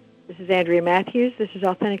break. This is Andrea Matthews. This is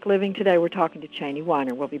Authentic Living. Today we're talking to Cheney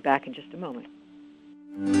Weiner. We'll be back in just a moment.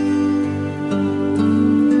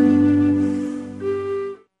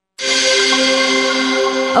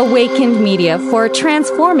 Awakened Media for a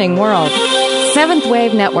transforming world. Seventh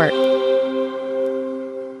Wave Network.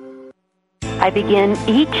 I begin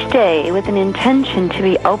each day with an intention to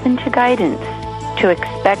be open to guidance, to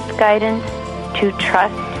expect guidance, to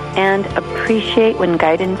trust and appreciate when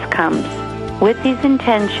guidance comes. With these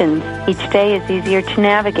intentions, each day is easier to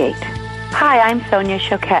navigate. Hi, I'm Sonia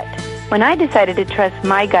Choquette. When I decided to trust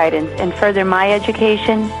my guidance and further my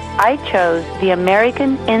education, I chose the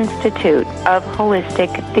American Institute of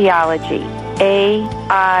Holistic Theology,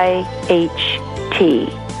 AIHT,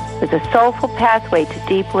 with a soulful pathway to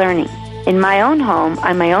deep learning. In my own home,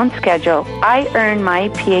 on my own schedule, I earned my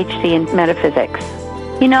PhD in metaphysics.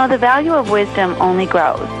 You know, the value of wisdom only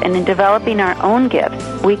grows, and in developing our own gifts,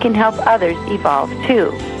 we can help others evolve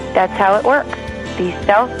too. That's how it works. These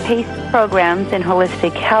self-paced programs in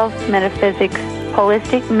holistic health, metaphysics,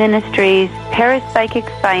 holistic ministries, parapsychic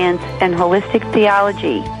science, and holistic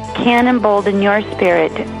theology can embolden your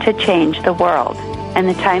spirit to change the world. And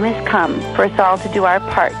the time has come for us all to do our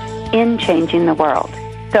part in changing the world.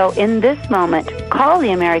 So in this moment, call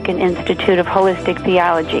the American Institute of Holistic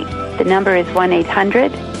Theology. The number is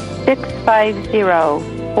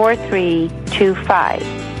 1-800-650-4325.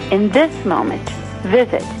 In this moment,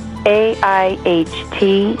 visit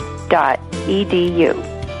AIHT.edu.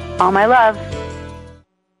 All my love.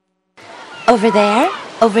 Over there?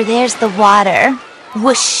 Over there's the water.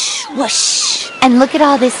 Whoosh, whoosh. And look at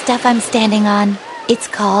all this stuff I'm standing on. It's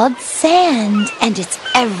called sand, and it's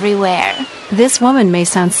everywhere. This woman may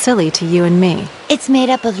sound silly to you and me. It's made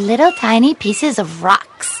up of little tiny pieces of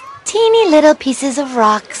rocks. Teeny little pieces of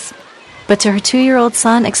rocks. But to her 2-year-old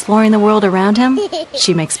son exploring the world around him,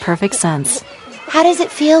 she makes perfect sense. How does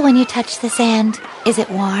it feel when you touch the sand? Is it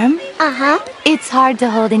warm? Uh-huh. It's hard to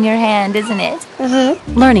hold in your hand, isn't it?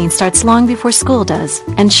 Mm-hmm. Learning starts long before school does,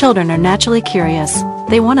 and children are naturally curious.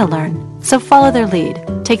 They want to learn, so follow their lead.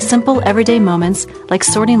 Take simple, everyday moments, like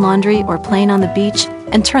sorting laundry or playing on the beach,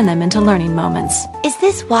 and turn them into learning moments. Is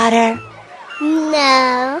this water?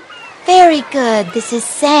 No. Very good. This is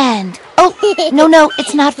sand. Oh, no,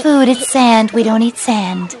 it's not food. It's sand. We don't eat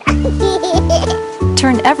sand.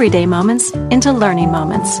 Turn everyday moments into learning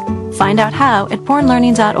moments. Find out how at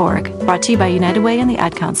bornlearning.org. Brought to you by United Way and the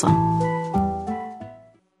Ad Council.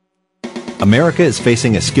 America is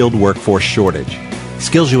facing a skilled workforce shortage.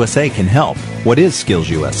 Skills USA can help. What is Skills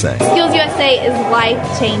USA? Skills USA is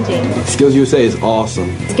life-changing. Skills USA is awesome.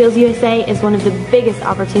 Skills USA is one of the biggest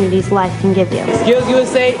opportunities life can give you. Skills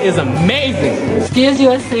USA is amazing. Skills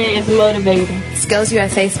USA is motivating. Skills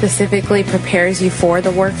USA specifically prepares you for the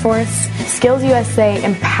workforce. Skills USA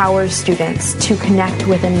empowers students to connect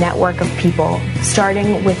with a network of people,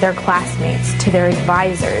 starting with their classmates, to their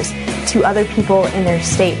advisors, to other people in their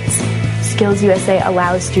states. Skills USA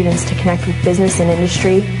allows students to connect with business and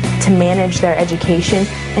industry, to manage their education,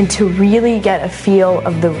 and to really get a feel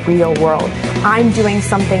of the real world. I'm doing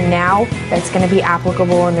something now that's going to be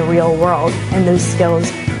applicable in the real world, and those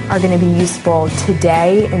skills are going to be useful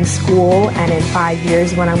today in school and in 5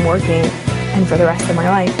 years when I'm working and for the rest of my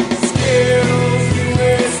life. Skills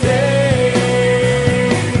USA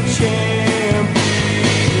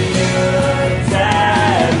champions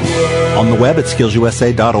at work. On the web at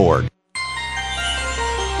skillsusa.org.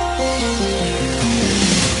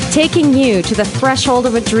 Taking you to the threshold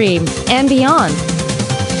of a dream and beyond.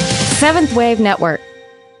 Seventh Wave Network.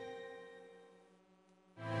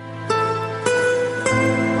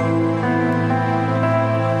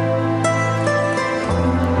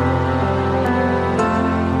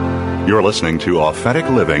 You're listening to Authentic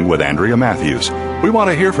Living with Andrea Matthews. We want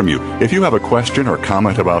to hear from you. If you have a question or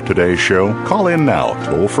comment about today's show, call in now,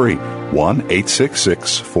 toll free,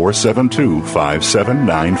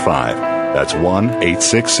 1-866-472-5795. That's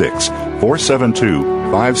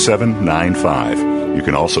 1-866-472-5795. You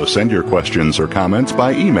can also send your questions or comments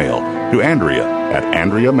by email to Andrea at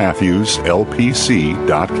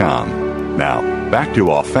AndreaMatthewsLPC.com. Now, back to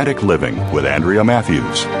Authentic Living with Andrea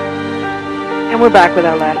Matthews. And we're back with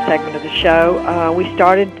our last segment of the show. We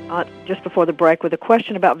started just before the break with a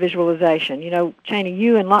question about visualization. You know, Cheney,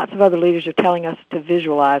 you and lots of other leaders are telling us to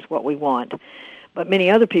visualize what we want. But many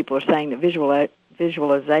other people are saying that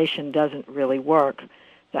visualization doesn't really work.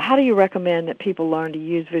 So how do you recommend that people learn to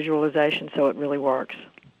use visualization so it really works?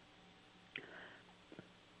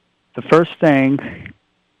 The first thing,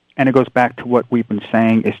 and it goes back to what we've been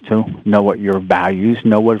saying, is to know what your values,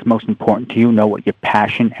 know what is most important to you, know what your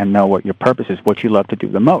passion, and know what your purpose is, what you love to do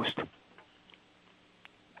the most.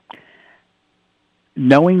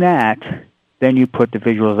 Knowing that, then you put the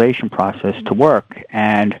visualization process to work.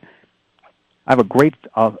 And I have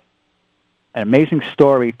an amazing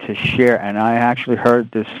story to share, and I actually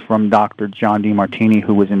heard this from Dr. John Demartini,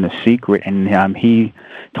 who was in The Secret, and he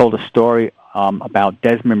told a story about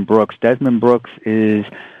Desmond Brooks. Desmond Brooks is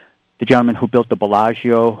the gentleman who built the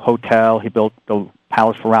Bellagio Hotel. He built the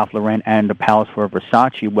Palace for Ralph Lauren and the Palace for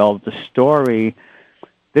Versace. Well, this story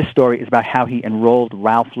is about how he enrolled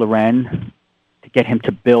Ralph Lauren to get him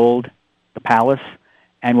to build the palace.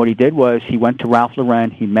 And what he did was he went to Ralph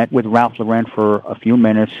Lauren. He met with Ralph Lauren for a few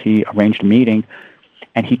minutes. He arranged a meeting,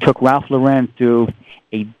 and he took Ralph Lauren through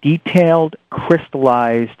a detailed,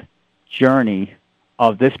 crystallized journey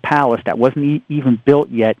of this palace that wasn't even built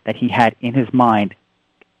yet, that he had in his mind,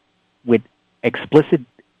 with explicit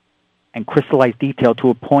and crystallized detail to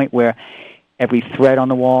a point where every thread on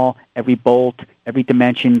the wall, every bolt, every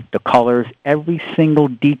dimension, the colors, every single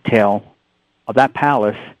detail of that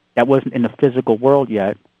palace that wasn't in the physical world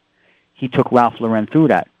yet, he took Ralph Lauren through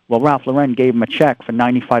that. Well, Ralph Lauren gave him a check for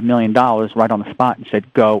 $95 million right on the spot and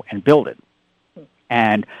said, go and build it.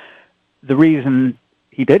 And the reason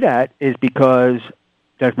he did that is because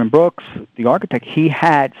Desmond Brooks, the architect, he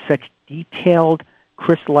had such detailed,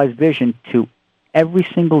 crystallized vision to every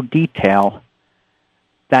single detail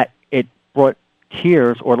that it brought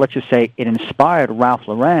tears, or let's just say it inspired Ralph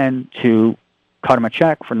Lauren to cut him a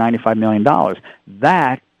check for $95 million.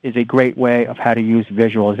 That is a great way of how to use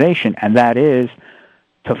visualization, and that is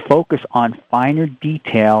to focus on finer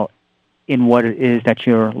detail in what it is that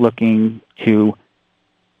you're looking to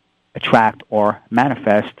attract or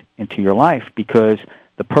manifest into your life, because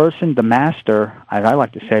the person, the master, as I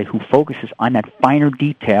like to say, who focuses on that finer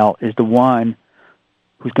detail is the one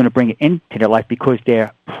who's going to bring it into their life because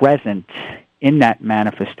they're present in that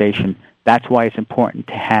manifestation. That's why it's important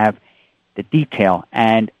to have the detail.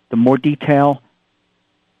 And the more detail,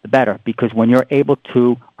 the better, because when you're able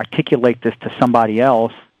to articulate this to somebody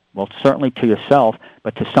else, well, certainly to yourself,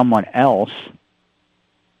 but to someone else,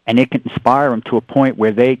 and it can inspire them to a point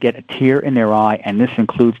where they get a tear in their eye, and this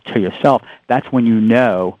includes to yourself, that's when you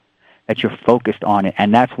know that you're focused on it.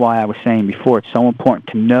 And that's why I was saying before, it's so important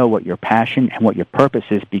to know what your passion and what your purpose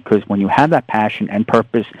is, because when you have that passion and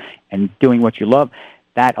purpose and doing what you love,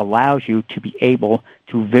 that allows you to be able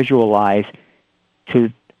to visualize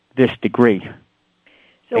to this degree.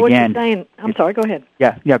 So Again, what you're saying, I'm sorry, go ahead.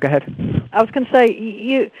 Yeah, go ahead. I was going to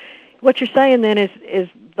say, what you're saying then is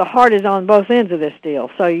the heart is on both ends of this deal.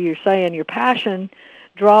 So you're saying your passion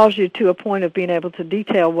draws you to a point of being able to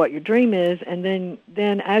detail what your dream is, and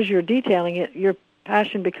then as you're detailing it, your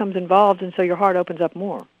passion becomes involved, and so your heart opens up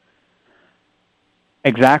more.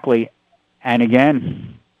 Exactly. And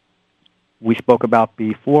again, we spoke about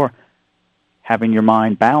before having your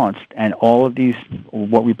mind balanced, and all of these,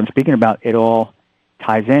 what we've been speaking about, it all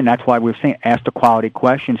ties in. That's why we're saying ask the quality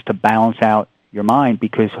questions to balance out your mind,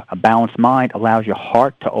 because a balanced mind allows your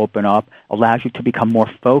heart to open up, allows you to become more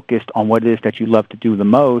focused on what it is that you love to do the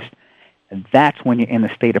most. And that's when you're in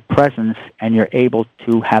the state of presence and you're able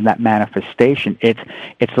to have that manifestation.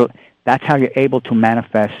 That's how you're able to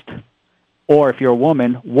manifest, or if you're a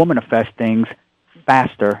woman, womanifest things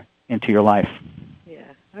faster into your life.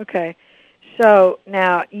 Yeah. Okay. So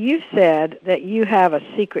now you said that you have a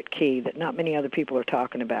secret key that not many other people are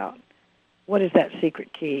talking about. What is that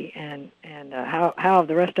secret key, and how have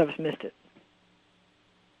the rest of us missed it?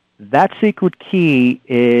 That secret key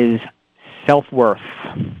is self-worth.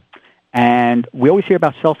 And we always hear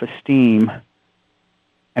about self-esteem,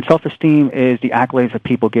 and self-esteem is the accolades that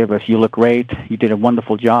people give us. You look great, you did a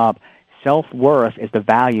wonderful job. Self-worth is the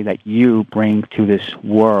value that you bring to this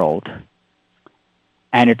world.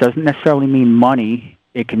 And it doesn't necessarily mean money.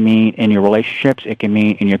 It can mean in your relationships, it can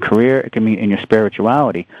mean in your career, it can mean in your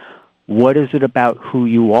spirituality. What is it about who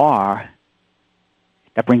you are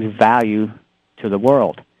that brings value to the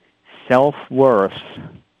world? Self-worth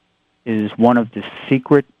is one of the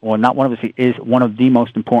secret, or not one of the, is one of the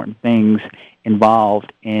most important things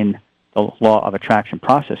involved in the law of attraction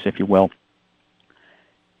process, if you will.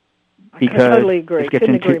 Because I totally agree.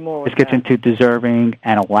 Couldn't agree more with this gets into deserving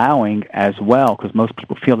and allowing as well, because most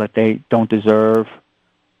people feel that they don't deserve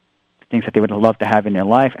things that they would love to have in their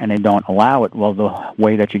life, and they don't allow it. Well, the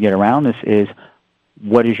way that you get around this is,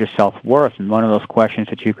 what is your self-worth? And one of those questions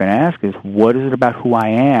that you can ask is, what is it about who I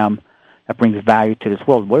am that brings value to this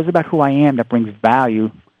world? What is it about who I am that brings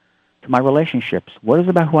value to my relationships? What is it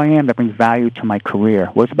about who I am that brings value to my career?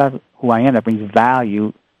 What is it about who I am that brings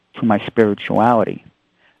value to my spirituality?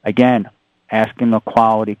 Again, asking a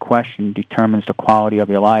quality question determines the quality of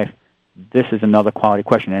your life. This is another quality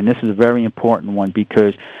question, and this is a very important one,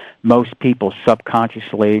 because most people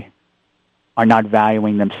subconsciously are not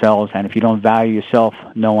valuing themselves, and if you don't value yourself,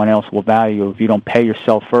 no one else will value you. If you don't pay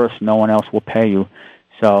yourself first, no one else will pay you.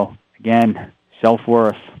 So, again,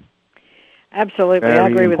 self-worth. Absolutely, Very I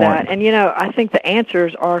agree with important. that. And, I think the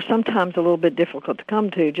answers are sometimes a little bit difficult to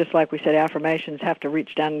come to. Just like we said, affirmations have to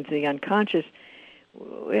reach down into the unconscious.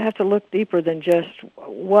 We have to look deeper than just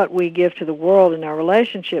what we give to the world in our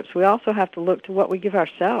relationships. We also have to look to what we give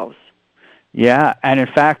ourselves. Yeah, and in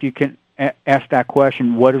fact, you can ask that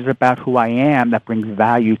question, what is it about who I am that brings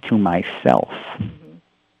value to myself? Mm-hmm.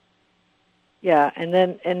 Yeah, and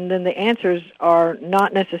then the answers are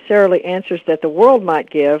not necessarily answers that the world might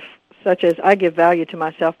give, such as, I give value to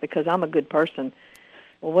myself because I'm a good person.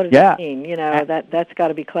 Well, what does that mean? That's got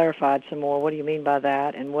to be clarified some more. What do you mean by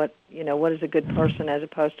that? And what is a good person as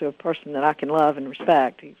opposed to a person that I can love and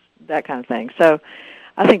respect? That kind of thing. So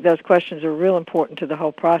I think those questions are real important to the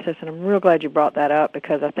whole process, and I'm real glad you brought that up,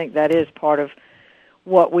 because I think that is part of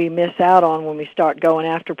what we miss out on when we start going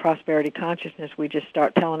after prosperity consciousness. We just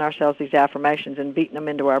start telling ourselves these affirmations and beating them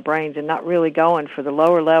into our brains and not really going for the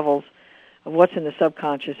lower levels of what's in the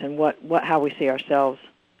subconscious and how we see ourselves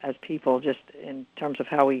as people, just in terms of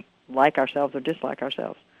how we like ourselves or dislike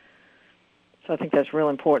ourselves. So I think that's real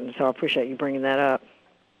important, so I appreciate you bringing that up.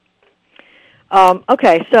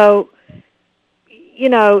 Okay, so,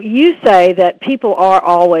 you say that people are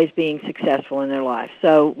always being successful in their life.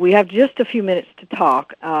 So we have just a few minutes to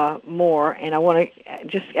talk more, and I want to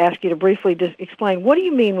just ask you to briefly just explain, what do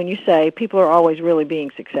you mean when you say people are always really being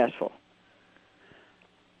successful?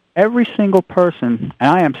 every single person, and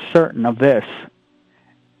I am certain of this,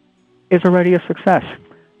 is already a success.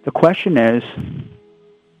 The question is,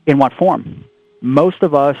 in what form? Most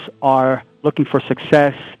of us are looking for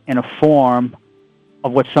success in a form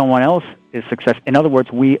of what someone else is success. In other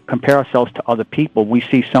words, we compare ourselves to other people. We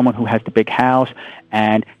see someone who has the big house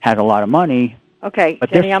and has a lot of money. Okay,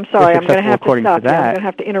 but Jenny, I'm sorry. I'm going to have to stop you. I'm that. going to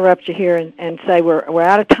have to interrupt you here and say we're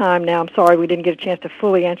out of time now. I'm sorry we didn't get a chance to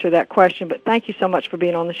fully answer that question, but thank you so much for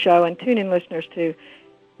being on the show. And tune in, listeners, to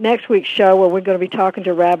next week's show where we're going to be talking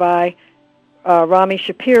to Rabbi Rami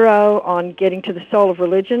Shapiro on getting to the soul of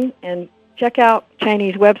religion. And check out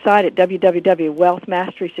Cheney's website at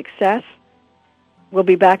www.wealthmasterysuccess. We'll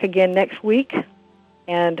be back again next week.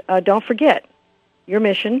 And don't forget, your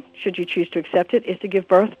mission, should you choose to accept it, is to give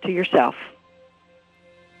birth to yourself.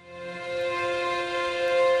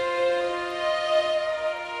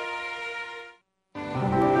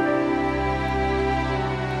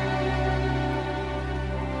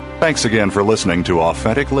 Thanks again for listening to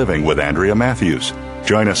Authentic Living with Andrea Matthews.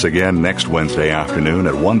 Join us again next Wednesday afternoon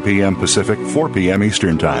at 1 p.m. Pacific, 4 p.m.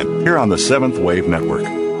 Eastern Time, here on the Seventh Wave Network.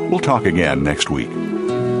 We'll talk again next week.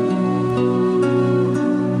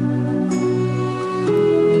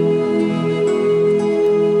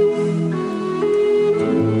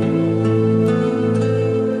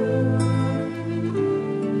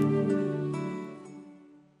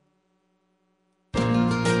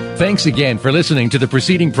 Thanks again for listening to the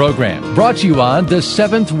preceding program, brought to you on the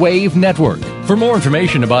Seventh Wave Network. For more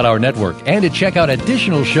information about our network and to check out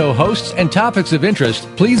additional show hosts and topics of interest,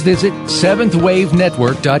 please visit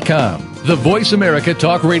seventhwavenetwork.com. The Voice America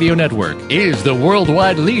Talk Radio Network is the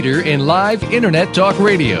worldwide leader in live Internet talk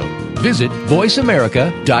radio. Visit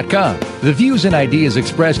voiceamerica.com. The views and ideas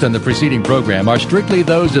expressed on the preceding program are strictly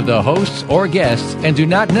those of the hosts or guests and do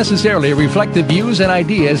not necessarily reflect the views and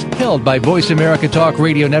ideas held by Voice America Talk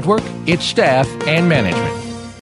Radio Network, its staff, and management.